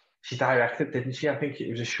 She directed, didn't she? I think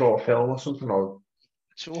it was a short film or something. Or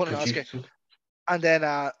she won an Oscar. And then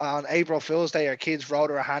on April Fool's Day, her kids wrote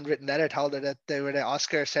her a handwritten letter, told her that they were the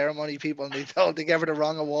Oscar ceremony people, and they gave her the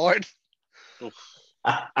wrong award.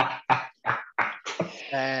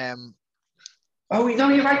 Oh, no,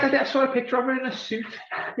 you're right. I saw a picture of her in a suit.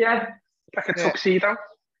 Yeah, like a tuxedo.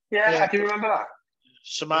 Yeah, I do remember that.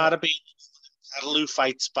 Samara being who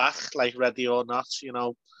fights back, like Ready or Not, you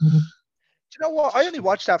know. Do you know what? I only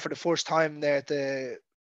watched that for the first time there at the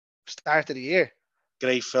start of the year.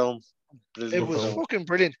 Great film. Brilliant. It was fucking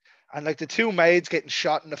brilliant. And like the two maids getting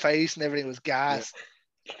shot in the face and everything was gas.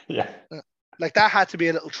 Yeah. Like that had to be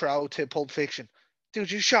a little throw to Pulp Fiction.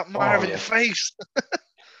 Dude, you shot Marv in the face.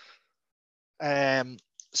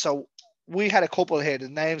 So we had a couple here. The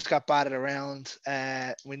names got batted around.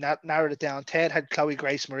 We narrowed it down. Ted had Chloe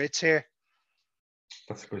Grace Moretz here.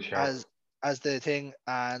 That's a good shout. As the thing,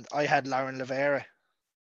 and I had Lauren Lavera.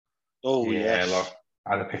 Oh yeah, look,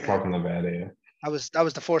 I had to pick Lauren Lavera. Yeah. That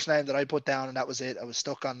was the first name that I put down, and that was it. I was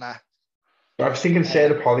stuck on that. I was thinking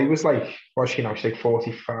Sarah Polley was like, what's she now? She's like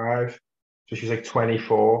 45, so she's like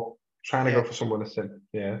 24. Trying to go for someone that's in,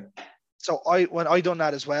 So when I done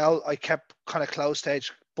that as well, I kept kind of close to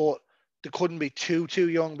age, but they couldn't be too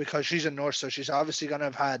young because she's a nurse, so she's obviously gonna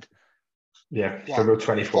have had so about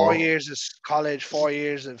 24. 4 years of college, 4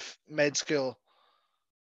 years of med school.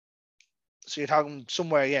 So you're talking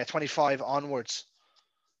somewhere, 25 onwards.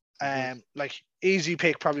 Like easy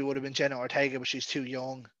pick probably would have been Jenna Ortega, but she's too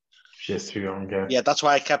young. She's too young, yeah. Yeah, that's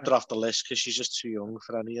why I kept her off the list because she's just too young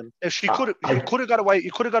for anything. If she could have got away,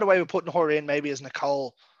 you could have got away with putting her in maybe as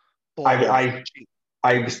Nicole. But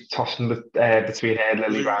I was tossing between her and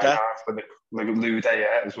Lily Reinhardt with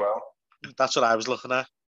Luda, as well. That's what I was looking at.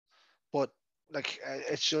 But like,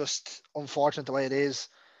 it's just unfortunate the way it is.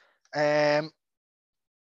 We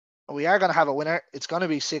are going to have a winner. It's going to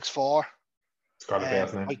be 6-4. It's got to be,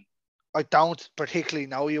 hasn't it? I don't particularly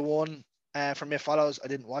know you won from It Follows. I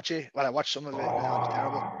didn't watch it. Well, I watched some of it. It was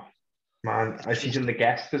terrible. Man, she's in The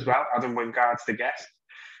Guest as well. Adam Wingard's The Guest.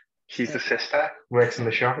 She's the sister. Works in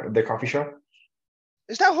the coffee shop.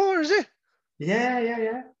 Is that her? Is it?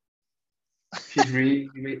 Yeah. She's really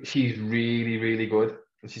good,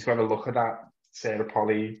 and she's got a look at that Sarah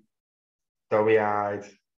Polley, doughy-eyed.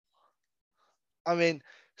 I mean,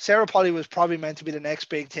 Sarah Polley was probably meant to be the next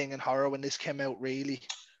big thing in horror when this came out. Really,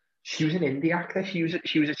 she was an indie actor. She was a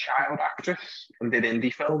child actress and did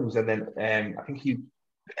indie films, and then I think he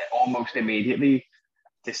almost immediately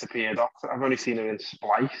disappeared off. I've only seen her in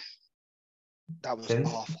Splice. That was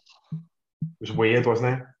awful. It was weird,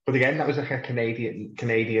 wasn't it? But again, that was like a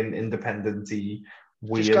Canadian independent-y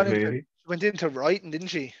weird movie. She went into writing, didn't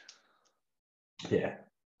she? Yeah,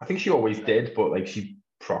 I think she always did, but like she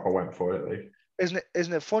proper went for it. Like,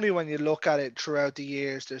 Isn't it funny when you look at it throughout the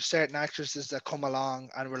years? There's certain actresses that come along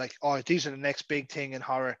and we're like, oh, these are the next big thing in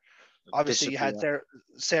horror. Obviously, you had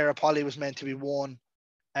Sarah Polly was meant to be one.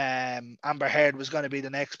 Amber Heard was going to be the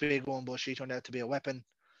next big one, but she turned out to be a weapon.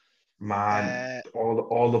 man,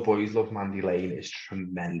 all the boys love Mandy Lane is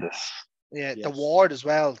tremendous. Yeah, yes. The Ward as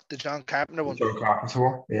well, the John Carpenter one. John Carpenter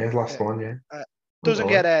one, yeah, the last one, yeah. Doesn't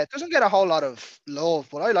get a whole lot of love,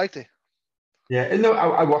 but I liked it. Yeah, no,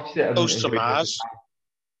 I watched it. Ghost of Mars.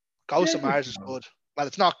 Ghost of Mars is good. Well,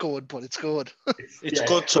 it's not good, but it's good. It's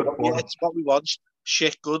good. It's what we watched.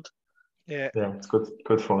 Shit, good. Yeah, it's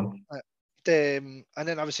good fun. And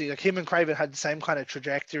then obviously, like him and Craven had the same kind of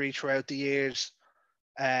trajectory throughout the years.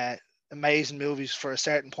 Amazing movies for a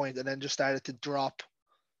certain point, and then just started to drop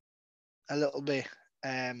a little bit.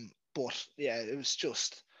 But yeah, it was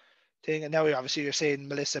just thing. And now you're seeing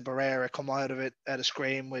Melissa Barrera come out of it at a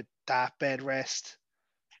Scream with that Bed Rest,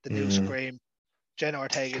 the new Scream. Jenna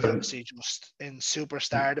Ortega is obviously just in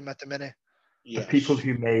superstardom at the minute. The people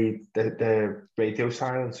who made the Radio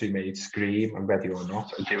Silence, who made Scream and Ready or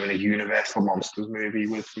Not, are doing a Universal Monsters movie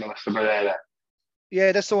with Melissa Barrera.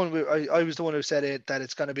 Yeah, that's the one. I was the one who said it, that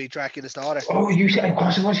it's going to be Dracula's daughter. Oh, you said, of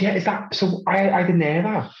course it was. Yeah, is that so? I didn't hear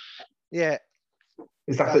that. Yeah.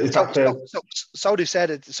 So they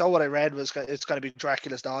said it. So what I read was it's going to be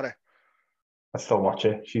Dracula's daughter. I still watch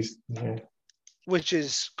it. Which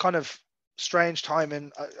is kind of strange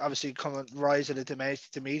timing. Obviously, rising into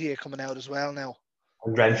the media coming out as well now.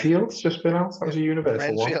 And Renfield's just been out. That was a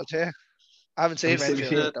Universal one. Renfield, yeah. I haven't seen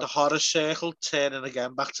Renfield. The horror circle turning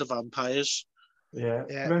again back to vampires. Yeah.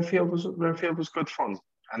 Renfield was good fun,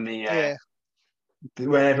 and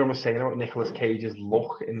when everyone was saying about Nicolas Cage's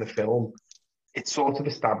look in the film, it sort of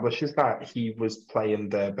establishes that he was playing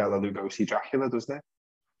the Bela Lugosi Dracula, doesn't it?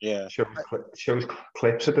 Yeah. Shows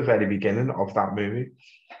clips at the very beginning of that movie.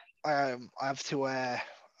 I have to. I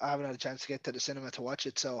haven't had a chance to get to the cinema to watch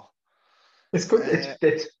it, so it's good.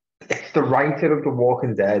 It's the writer of The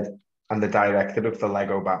Walking Dead and the director of the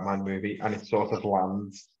Lego Batman movie, and it sort of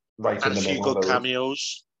lands right in the middle. And a few good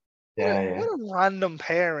cameos. Yeah. What a random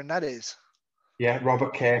pairing that is. Yeah,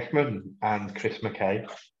 Robert Kirkman and Chris McKay.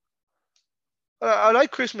 I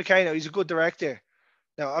like Chris McKay now. He's a good director.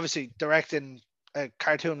 Now, obviously, directing a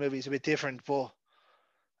cartoon movie is a bit different, but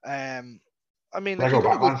I mean, Lego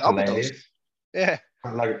Batman's hilarious. Yeah.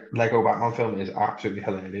 Lego Batman film is absolutely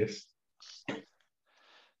hilarious.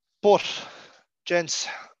 But, gents,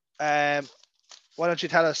 why don't you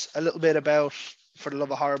tell us a little bit about For the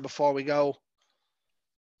Love of Horror before we go,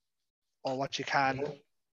 or what you can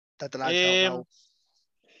that the lads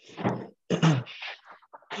don't know?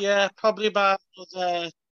 Yeah, probably about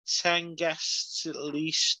 10 guests at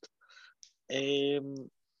least.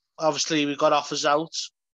 Obviously, we've got offers out.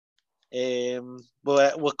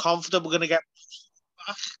 But we're confident we're going to get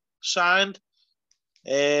back signed.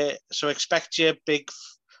 So expect your big.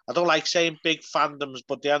 I don't like saying big fandoms,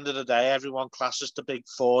 but at the end of the day, everyone classes the big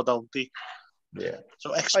four, don't they? Yeah.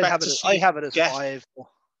 So expect I have it as 5.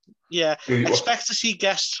 Yeah, expect to see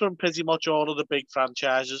guests from pretty much all of the big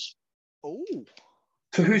franchises. Oh.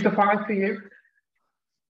 So who's the 5 for you?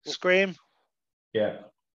 Scream. Yeah.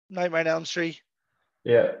 Nightmare on Elm Street.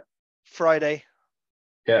 Yeah. Friday.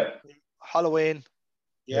 Yeah. Halloween.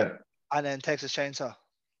 Yeah. And then Texas Chainsaw.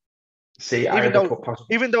 See, even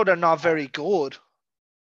though they're not very good,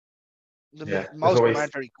 most of them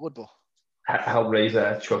aren't very good, but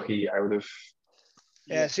Hellraiser, Chucky, I would have.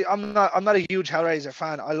 Yeah, see, I'm not a huge Hellraiser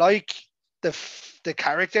fan. I like the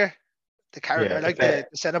character. I like the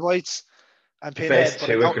Cenobites and Pinhead, but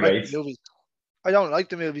I don't like the movies. I don't like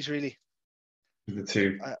the movies really. They're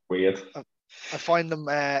too weird. I find them.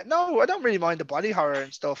 No, I don't really mind the body horror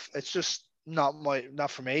and stuff. It's just not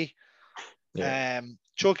for me. Yeah.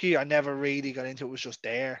 Chucky, I never really got into. It was just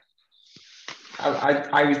there.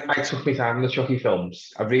 I took my time in the Chucky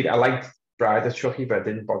films. I liked Bride of Chucky, but I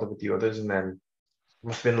didn't bother with the others. And then it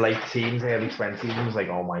must have been late teens, early 20s. And I was like,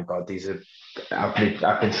 oh my god, these are. I've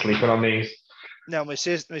been sleeping on these. No, my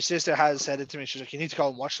sister has said it to me. She's like, you need to go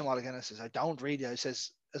and watch them all again. I says, I don't really. I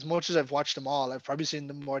says, as much as I've watched them all, I've probably seen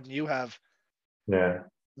them more than you have. Yeah,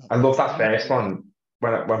 I love that first one.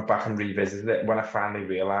 When I went back and revisited it, when I finally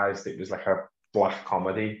realised it was like a black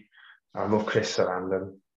comedy. I love Chris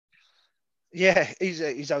Sarandon. Yeah,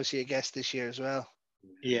 he's obviously a guest this year as well.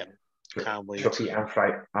 Yeah, can't wait. Chucky and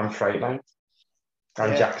Fright Night.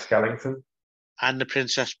 And Jack Skellington. And the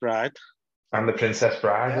Princess Bride. And the Princess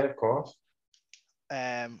Bride, yeah, of course.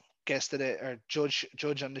 Guested it, or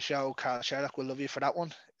judge on the show, Carl Sherlock will love you for that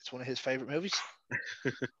one. It's one of his favourite movies.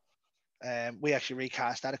 We actually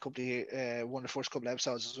recast that one of the first couple of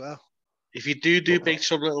episodes as well. If you do Big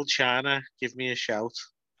Trouble Little China, give me a shout.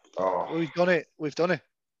 Oh, We've done it.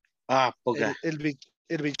 Ah, bugger.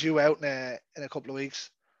 It'll be due out in a couple of weeks.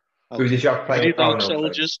 who did you have playing? Any Dog no,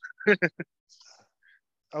 Soldiers?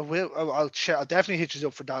 I'll definitely hit you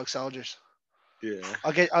up for Dog Soldiers. Yeah.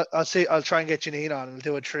 I'll try and get Janine on and we'll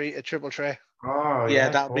do a triple tray. Oh, Yeah, yeah,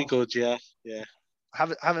 that'd be good. Yeah.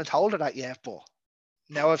 Haven't told her that yet, but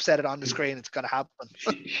now I've said it on the screen, it's gonna happen.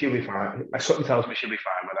 She'll be fine. Something tells me she'll be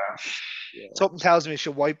fine with that. Yeah. Something tells me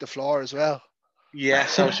she'll wipe the floor as well.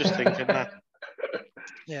 Yes, I was just thinking that.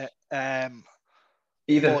 Yeah.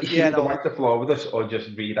 Either wipe the floor with us or just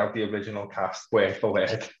read out the original cast word for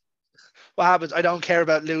word. What happens? I don't care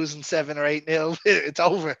about losing 7 or 8-0. It's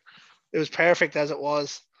over. It was perfect as it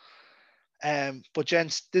was. But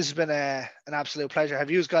gents, this has been an absolute pleasure.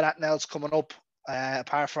 Have you got anything else coming up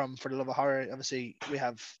apart from For the Love of Horror? Obviously, we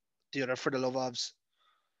have the other For the Love ofs.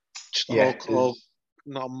 Yeah,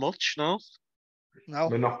 not much, no. No.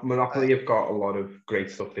 Monopoly have got a lot of great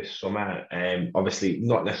stuff this summer. Obviously,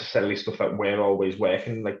 not necessarily stuff that we're always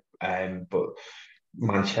working like. But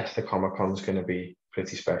Manchester Comic Con is going to be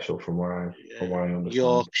pretty special from what I understand.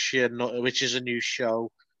 Yorkshire, which is a new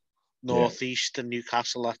show. Northeast and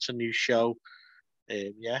Newcastle, that's a new show.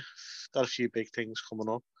 Got a few big things coming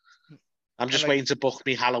up. I'm just waiting to book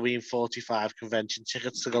me Halloween 45 convention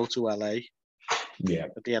tickets to go to LA. Yeah.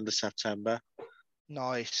 At the end of September.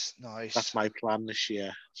 Nice. That's my plan this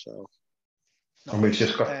year. So. Nice. And we've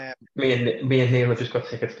just got me and Neil have just got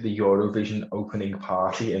tickets for the Eurovision opening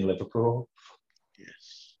party in Liverpool.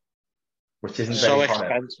 Yes. Which isn't so very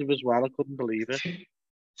expensive as well. I couldn't believe it.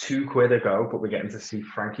 £2 a go, but we're getting to see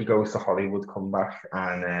Frankie Goes to Hollywood come back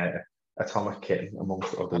and Atomic Kitten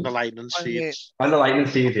amongst others. And the Lightning Seeds. And the Lightning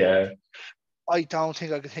Seeds, yeah. I don't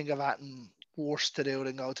think I could think of anything worse to do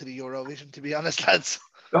than go to the Eurovision, to be honest, lads.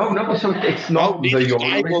 Oh no, so it's not the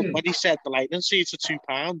Eurovision. When he said the Lightning Seeds are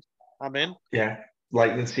 £2, I'm in. Yeah.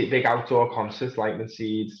 Lightning Seeds, big outdoor concerts, Lightning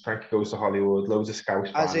Seeds, Frankie Goes to Hollywood, loads of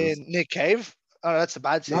Scouse bands. As in Nick Cave? Oh, that's the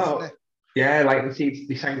bad seeds, isn't it? Yeah, Lightning Seeds,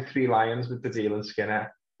 they sang Three Lions with the Deal and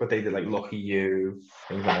Skinner, but they did like Lucky You,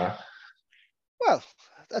 things like that. Well,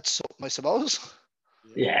 that's something, I suppose.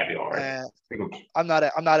 Yeah, it'd be alright. I'm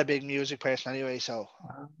not a big music person anyway, so.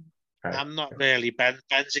 I'm not really. Ben's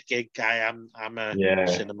a gig guy. I'm a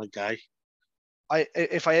cinema guy.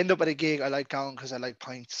 If I end up at a gig, I like going because I like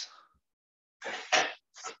pints.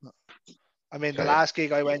 I mean, the last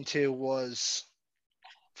gig I went to was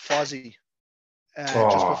Fozzy,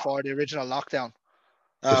 just before the original lockdown.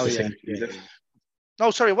 Oh yeah. No,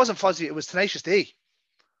 sorry, it wasn't Fozzy. It was Tenacious D.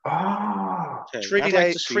 Oh, 3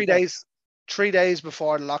 days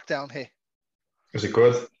before the lockdown hit. Was it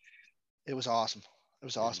good? It was awesome.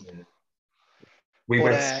 We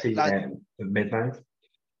went to see the Midnight.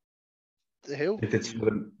 Who? They did some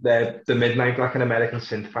of the Midnight, like an American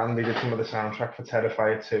synth band. They did some of the soundtrack for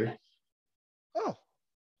Terrifier 2. Oh.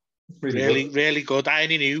 Really good. I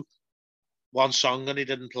only knew one song and he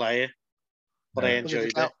didn't play it, but I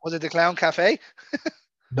enjoyed it. Was it the Clown Cafe?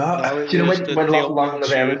 No, do you know when Long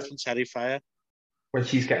Laverne from Terrifier? When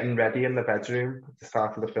she's getting ready in the bedroom at the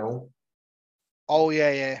start of the film. Oh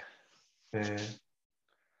yeah.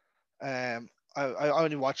 I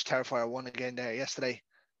only watched Terrifier 1 again there yesterday,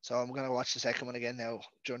 so I'm gonna watch the second one again now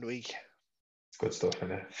during the week. Good stuff,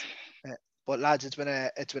 isn't it? But lads, it's been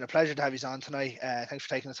a pleasure to have you on tonight. Thanks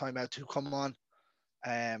for taking the time out to come on.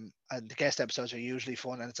 And the guest episodes are usually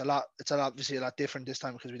fun, and it's obviously a lot different this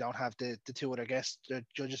time because we don't have the two other guests, the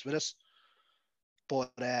judges with us. But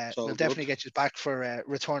we'll definitely get you back for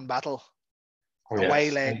Return Battle. Away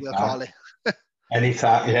leg, we'll call it.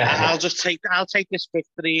 Anytime, yeah. I'll take this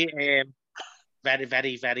victory very,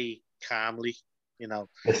 very, very calmly. You know,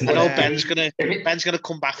 I know Ben's gonna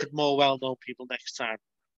come back with more well-known people next time.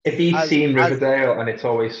 If he'd seen Riverdale and It's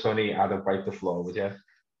Always Sunny, I'd have wiped the floor, would you?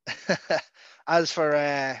 As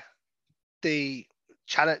for the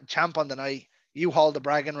champ on the night, you hold the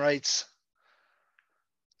bragging rights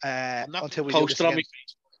until we do this again.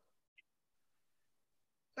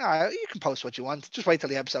 You can post what you want. Just wait till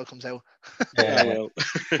the episode comes out. Yeah, I will.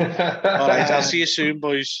 All right, I'll see you soon,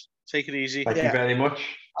 boys. Take it easy. Thank you very much.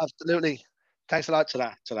 Absolutely. Thanks a lot.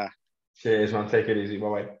 Ta-da. Cheers, man. Take it easy.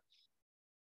 Bye-bye.